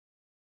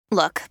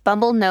Look,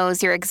 Bumble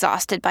knows you're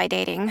exhausted by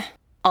dating.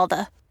 All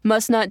the,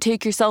 must not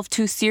take yourself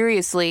too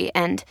seriously,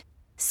 and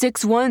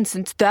 6'1"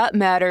 since that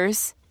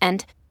matters.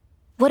 And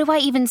what do I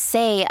even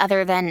say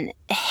other than,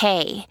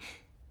 hey?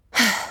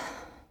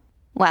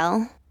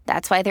 Well,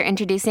 that's why they're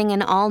introducing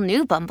an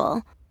all-new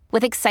Bumble,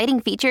 with exciting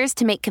features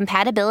to make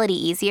compatibility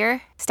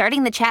easier,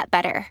 starting the chat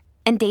better,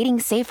 and dating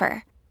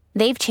safer.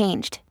 They've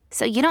changed,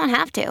 so you don't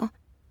have to.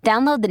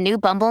 Download the new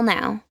Bumble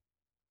now.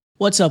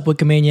 What's up,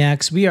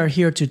 Wikimaniacs? We are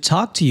here to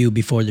talk to you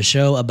before the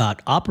show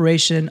about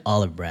Operation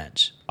Olive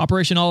Branch.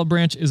 Operation Olive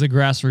Branch is a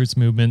grassroots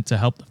movement to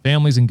help the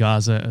families in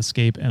Gaza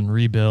escape and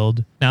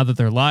rebuild now that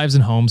their lives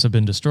and homes have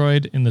been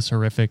destroyed in this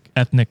horrific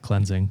ethnic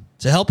cleansing.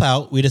 To help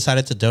out, we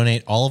decided to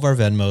donate all of our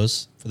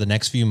Venmos for the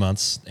next few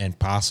months and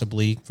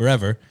possibly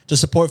forever to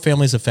support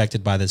families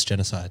affected by this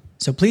genocide.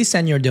 So please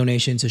send your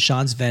donation to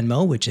Sean's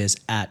Venmo, which is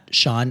at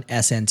Sean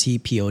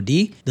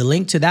SNTPOD. The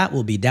link to that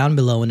will be down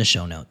below in the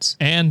show notes.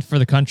 And for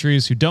the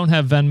countries who don't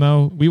have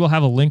Venmo, we will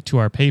have a link to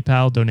our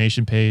PayPal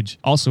donation page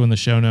also in the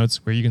show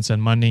notes where you can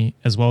send money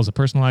as well as a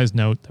personalized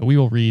note that we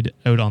will read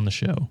out on the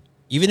show.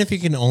 Even if you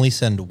can only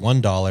send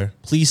 $1,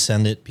 please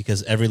send it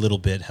because every little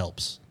bit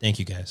helps. Thank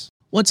you guys.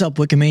 What's up,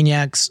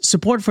 Wikimaniacs?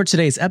 Support for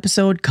today's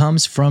episode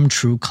comes from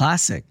True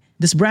Classic.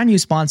 This brand new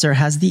sponsor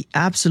has the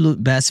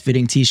absolute best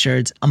fitting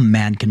t-shirts a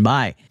man can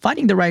buy.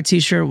 Finding the right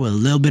t-shirt with a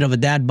little bit of a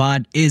dad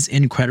bod is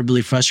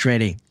incredibly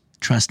frustrating.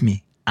 Trust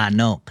me, I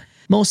know.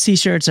 Most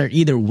t-shirts are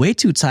either way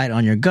too tight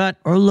on your gut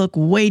or look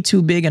way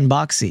too big and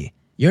boxy.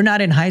 You're not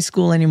in high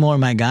school anymore,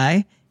 my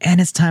guy, and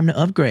it's time to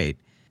upgrade.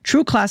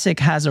 True Classic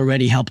has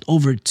already helped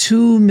over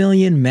 2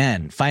 million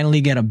men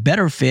finally get a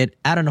better fit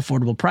at an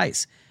affordable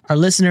price. Our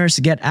listeners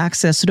get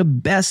access to the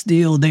best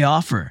deal they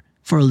offer.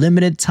 For a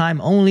limited time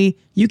only,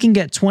 you can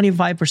get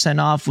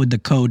 25% off with the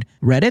code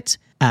Reddit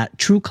at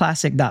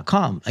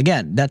trueclassic.com.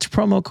 Again, that's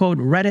promo code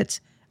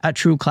Reddit at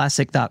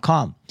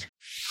trueclassic.com.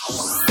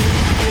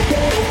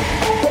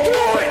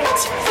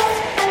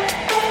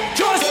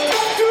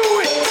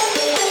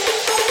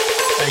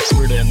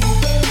 Expert in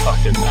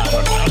fucking, I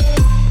don't know.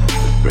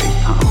 Great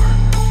power.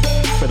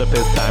 For the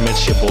fifth time,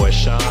 it's your boy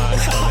Sean.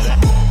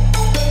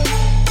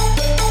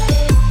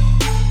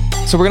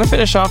 So we're going to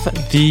finish off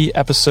the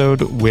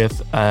episode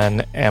with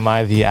an Am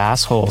I the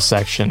Asshole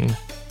section.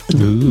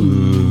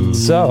 Ooh.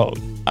 So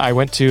I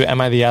went to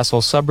Am I the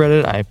Asshole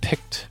subreddit. I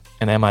picked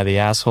an Am I the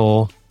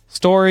Asshole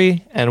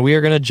story, and we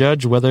are going to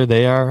judge whether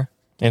they are,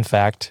 in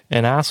fact,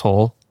 an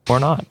asshole or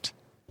not.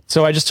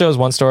 So I just chose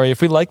one story.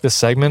 If we like this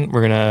segment,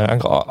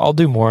 I'll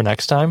do more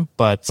next time,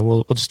 but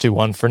we'll just do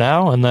one for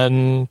now and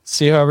then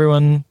see how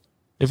everyone,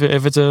 if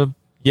it's a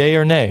yay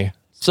or nay.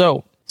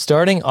 So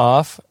starting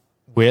off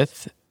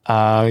with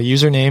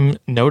username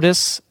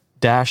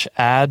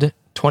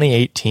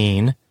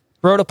notice-ad2018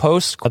 wrote a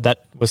post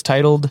that was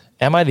titled,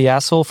 Am I the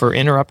Asshole for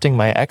Interrupting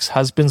My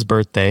Ex-Husband's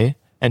Birthday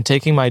and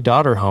Taking My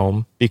Daughter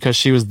Home because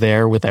she was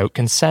there without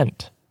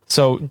consent?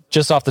 So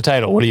just off the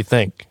title, what do you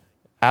think?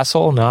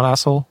 Asshole, not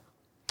asshole?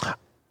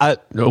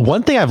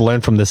 One thing I've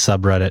learned from this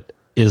subreddit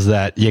is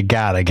that you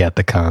gotta get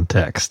the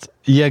context.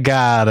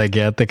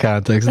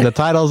 The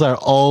titles are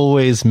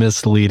always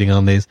misleading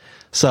on these.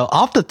 So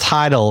off the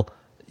title,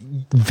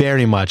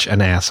 very much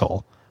an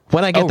asshole.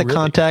 When I get the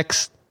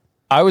context,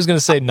 I was going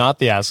to say not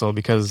the asshole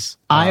because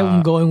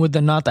I'm going with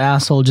the not the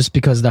asshole just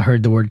because I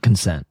heard the word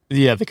consent.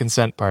 Yeah, the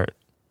consent part.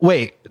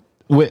 Wait,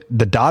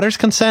 the daughter's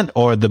consent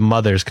or the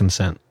mother's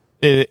consent?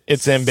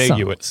 It's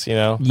ambiguous, you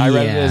know. Yeah. I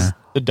read it as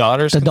the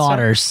daughter's consent.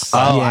 Daughters.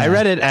 Oh, Yeah. I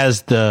read it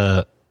as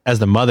the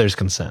mother's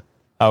consent.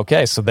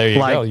 Okay, so there you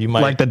go. You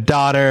might like the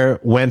daughter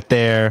went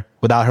there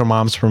without her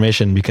mom's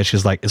permission because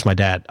she's like, it's my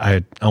dad.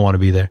 I want to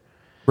be there.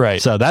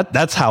 right. So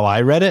that's how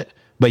I read it.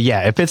 But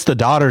yeah, if it's the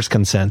daughter's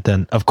consent,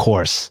 then of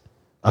course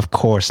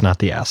not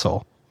the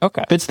asshole.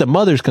 Okay, If it's the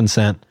mother's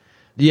consent,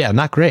 yeah,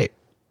 not great.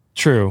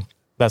 true.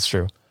 That's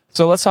true.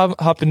 So let's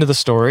hop into the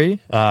story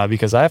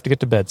because I have to get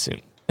to bed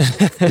soon.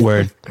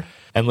 Word.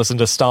 And listen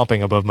to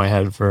stomping above my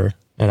head for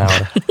an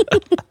hour.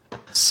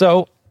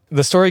 So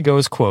the story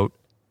goes, quote,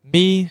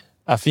 me,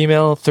 a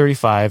female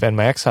 35, and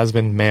my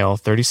ex-husband, male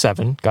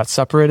 37, got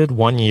separated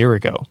 1 year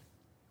ago.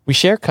 We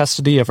share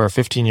custody of our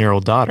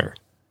 15-year-old daughter.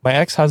 My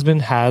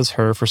ex-husband has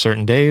her for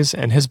certain days,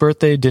 and his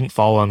birthday didn't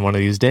fall on one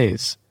of these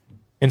days.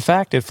 In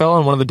fact, it fell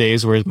on one of the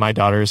days where my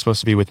daughter is supposed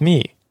to be with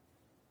me.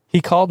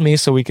 He called me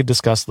so we could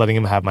discuss letting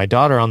him have my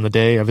daughter on the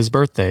day of his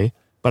birthday,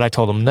 but I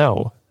told him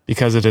no,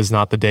 because it is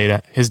not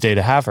his day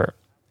to have her.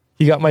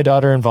 He got my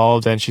daughter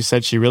involved, and she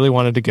said she really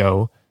wanted to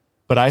go,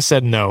 but I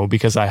said no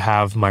because I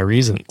have my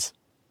reasons.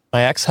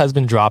 My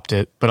ex-husband dropped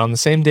it, but on the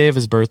same day of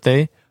his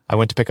birthday, I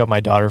went to pick up my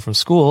daughter from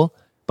school,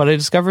 but I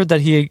discovered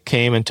that he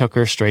came and took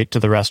her straight to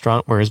the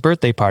restaurant where his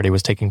birthday party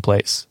was taking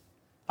place.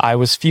 I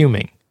was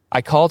fuming.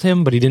 I called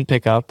him, but he didn't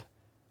pick up.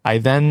 I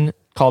then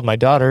called my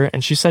daughter,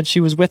 and she said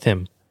she was with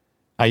him.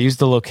 I used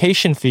the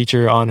location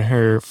feature on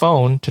her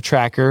phone to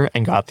track her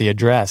and got the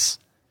address.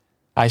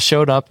 I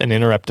showed up and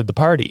interrupted the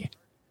party.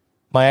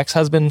 My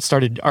ex-husband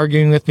started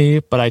arguing with me,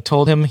 but I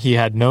told him he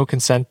had no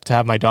consent to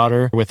have my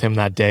daughter with him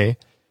that day.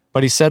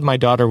 but he said my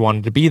daughter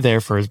wanted to be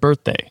there for his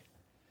birthday.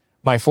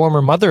 My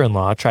former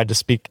mother-in-law tried to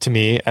speak to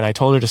me, and I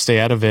told her to stay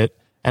out of it,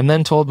 and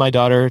then told my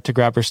daughter to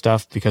grab her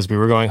stuff because we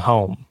were going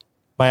home.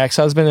 My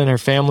ex-husband and her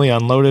family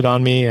unloaded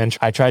on me, and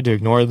I tried to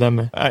ignore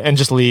them and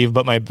just leave,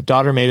 but my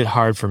daughter made it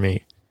hard for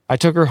me. I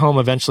took her home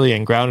eventually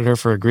and grounded her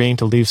for agreeing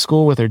to leave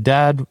school with her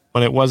dad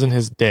when it wasn't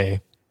his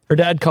day. Her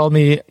dad called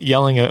me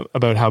yelling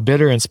about how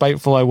bitter and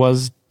spiteful I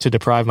was to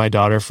deprive my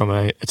daughter from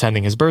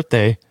attending his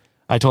birthday.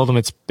 I told him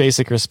it's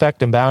basic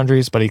respect and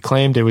boundaries, but he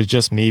claimed it was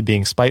just me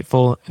being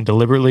spiteful and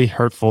deliberately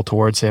hurtful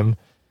towards him,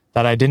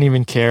 that I didn't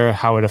even care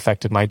how it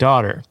affected my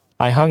daughter.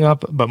 I hung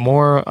up, but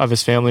more of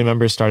his family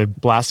members started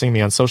blasting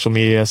me on social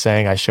media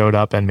saying I showed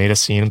up and made a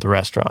scene at the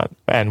restaurant,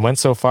 and went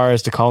so far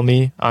as to call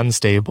me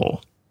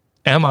unstable.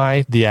 Am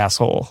I the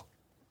asshole?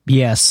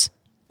 Yes.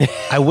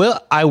 I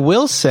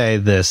will say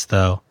this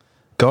though.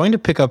 Going to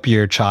pick up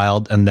your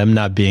child and them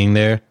not being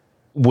there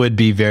would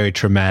be very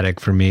traumatic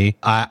for me.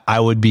 I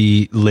would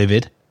be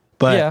livid.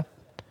 But Yeah.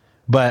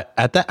 but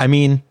at that, I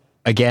mean,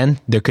 again,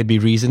 there could be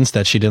reasons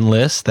that she didn't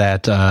list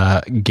that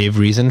gave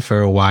reason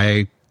for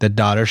why the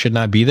daughter should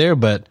not be there.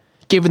 But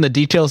given the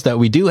details that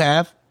we do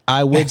have,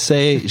 I would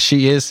say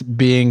she is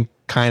being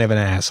kind of an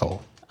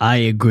asshole. I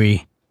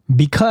agree.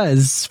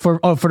 Because for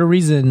the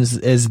reasons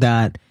is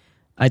that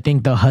I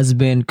think the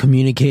husband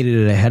communicated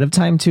it ahead of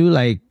time too.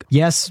 Like,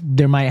 yes,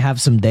 there might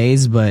have some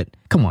days, but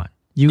come on.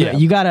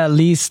 You gotta at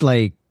least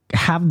like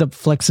have the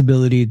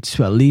flexibility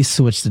to at least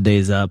switch the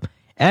days up.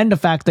 And the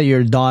fact that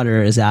your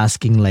daughter is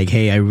asking like,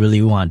 hey, I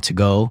really want to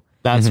go.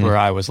 That's where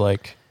I was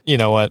like, you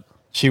know what?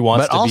 She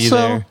wants But to be also,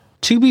 there.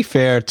 to be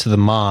fair to the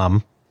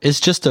mom, it's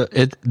just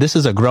this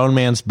is a grown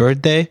man's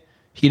birthday.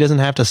 He doesn't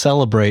have to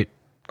celebrate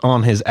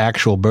on his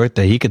actual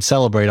birthday. He could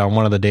celebrate on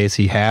one of the days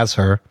he has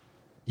her,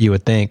 you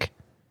would think.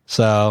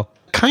 So,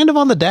 kind of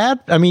on the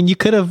dad. I mean, you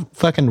could have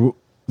fucking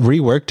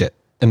reworked it,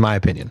 in my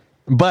opinion.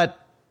 But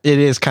it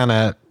is kind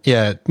of,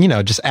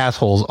 just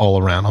assholes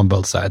all around on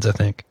both sides, I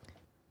think.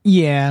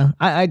 Yeah,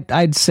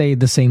 I'd say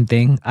the same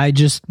thing. I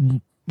just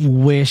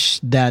wish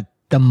that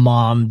the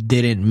mom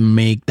didn't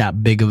make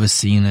that big of a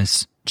scene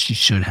as she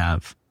should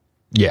have.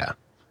 Yeah.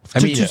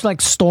 Just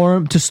like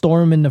storm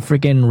in the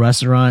freaking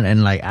restaurant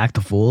and like act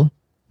a fool.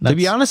 To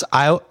be honest,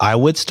 I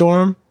would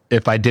storm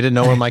if I didn't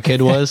know where my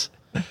kid was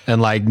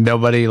and like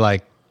nobody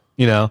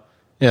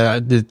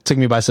it took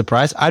me by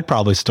surprise. I'd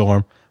probably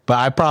storm.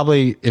 But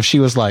if she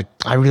was like,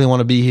 I really want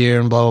to be here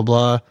and blah, blah,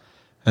 blah.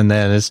 And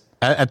then it's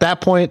at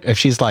that point, if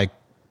she's like,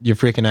 you're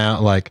freaking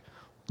out, like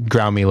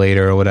ground me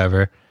later or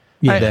whatever,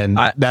 then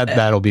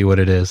that'll be what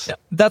it is.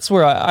 That's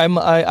where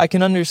I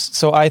can understand.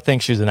 So I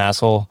think she's an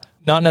asshole.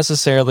 Not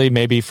necessarily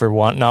maybe for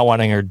not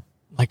wanting her.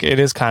 Like, it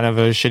is kind of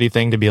a shitty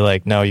thing to be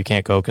like, no, you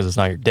can't go because it's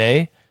not your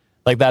day.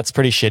 Like, that's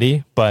pretty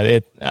shitty,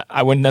 but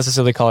I wouldn't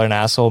necessarily call her an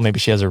asshole. Maybe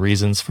she has her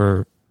reasons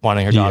for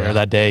wanting her daughter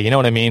that day. You know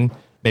what I mean?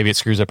 Maybe it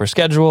screws up her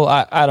schedule.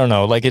 I don't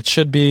know. Like, it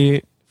should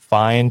be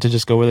fine to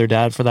just go with her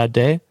dad for that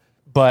day.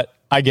 But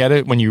I get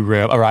it. When you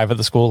arrive at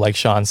the school, like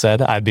Sean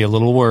said, I'd be a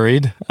little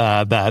worried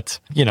that,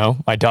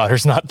 my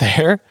daughter's not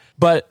there.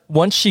 But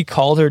once she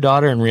called her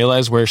daughter and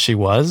realized where she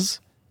was,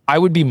 I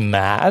would be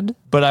mad,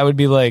 but I would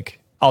be like,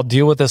 I'll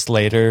deal with this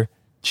later.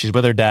 She's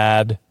with her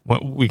dad.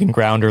 We can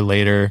ground her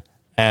later.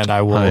 And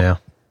I will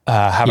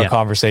have a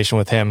conversation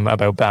with him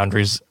about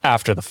boundaries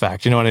after the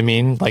fact. You know what I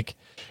mean? Like,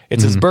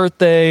 it's his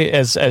birthday,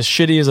 as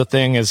shitty as a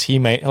thing as he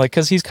may, like,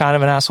 because he's kind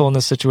of an asshole in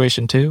this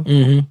situation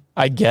too.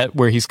 I get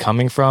where he's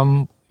coming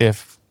from.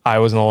 If I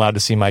wasn't allowed to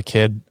see my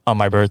kid on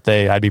my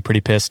birthday, I'd be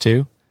pretty pissed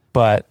too.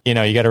 But, you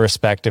got to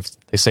respect if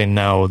they say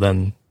no,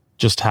 then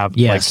just have,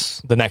 like,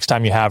 the next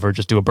time you have her,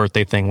 just do a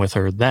birthday thing with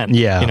her then.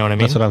 Yeah. You know what I mean?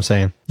 That's what I'm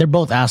saying. They're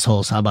both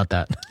assholes. How about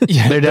that?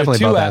 Yeah, They're definitely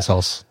two both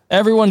assholes.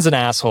 Everyone's an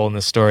asshole in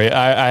this story.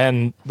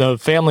 And the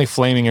family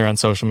flaming her on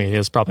social media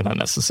is probably not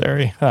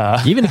necessary.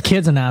 Even the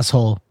kid's an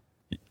asshole.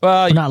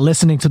 Well, For not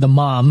listening to the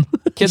mom.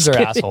 kids are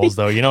assholes,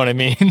 though. You know what I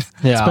mean?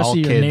 Yeah, all Especially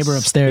your kids. neighbor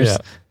upstairs. Yeah.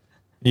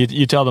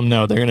 You tell them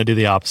no, they're going to do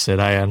the opposite.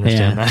 I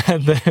understand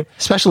that.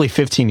 Especially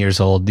 15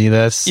 years old.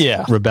 That's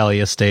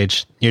rebellious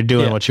stage. You're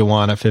doing what you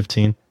want at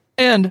 15.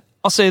 And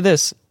I'll say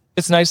this.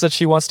 It's nice that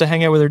she wants to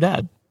hang out with her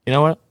dad. You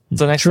know what?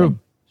 It's a nice thing.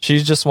 She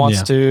just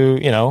wants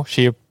to,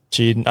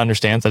 she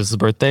understands that it's his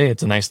birthday.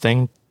 It's a nice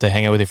thing to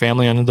hang out with your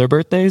family on their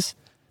birthdays.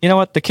 You know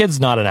what? The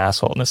kid's not an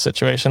asshole in this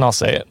situation. I'll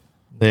say it.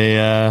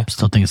 They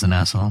Still think it's an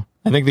asshole.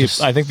 I think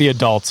the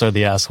adults are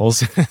the assholes.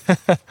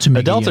 To me,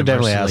 Adults are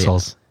definitely universally.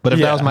 assholes. But if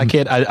that was my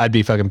kid, I'd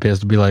be fucking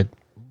pissed. I'd be like,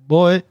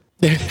 boy.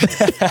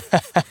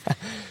 If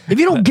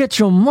you don't get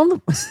your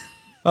mother...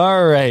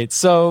 All right.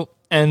 So,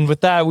 and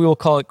with that, we will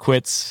call it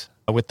quits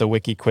with the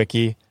Wiki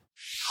Quickie.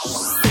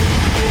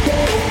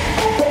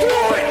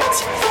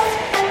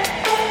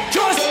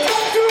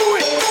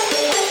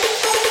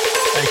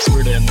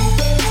 Expert in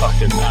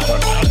fucking, I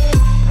don't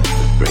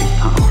know. Great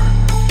power.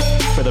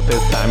 For the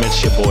fifth time,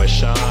 it's your boy,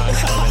 Sean.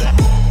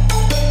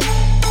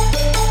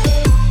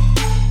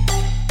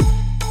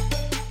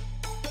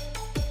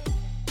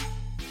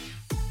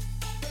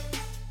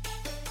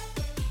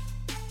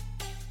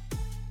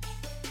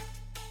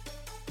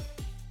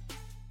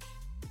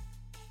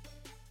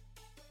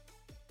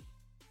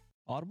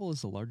 Audible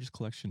is the largest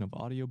collection of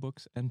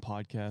audiobooks and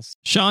podcasts.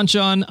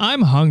 Sean,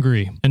 I'm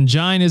hungry, and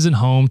Gine isn't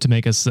home to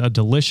make us a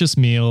delicious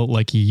meal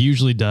like he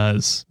usually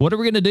does. What are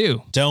we going to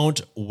do?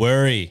 Don't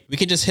worry. We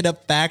can just hit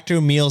up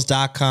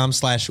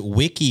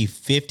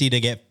factormeals.com/wiki50 to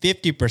get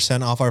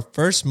 50% off our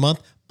first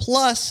month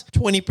plus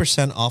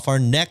 20% off our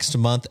next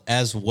month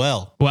as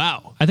well.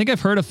 Wow, I think I've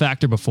heard of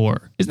Factor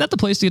before. Isn't that the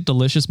place to get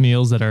delicious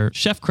meals that are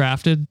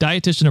chef-crafted,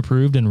 dietitian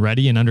approved, and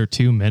ready in under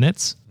 2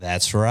 minutes?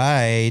 That's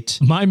right.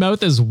 My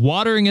mouth is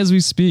watering as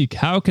we speak.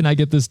 How can I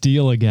get this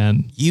deal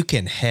again? You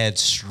can head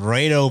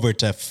straight over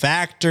to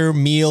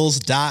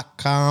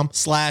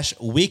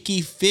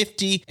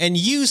factormeals.com/wiki50 and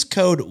use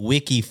code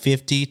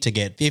wiki50 to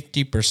get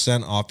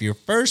 50% off your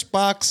first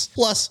box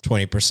plus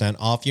 20%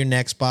 off your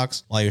next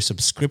box while your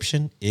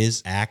subscription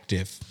is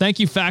active. Thank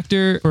you,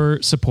 Factor, for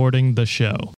supporting the show.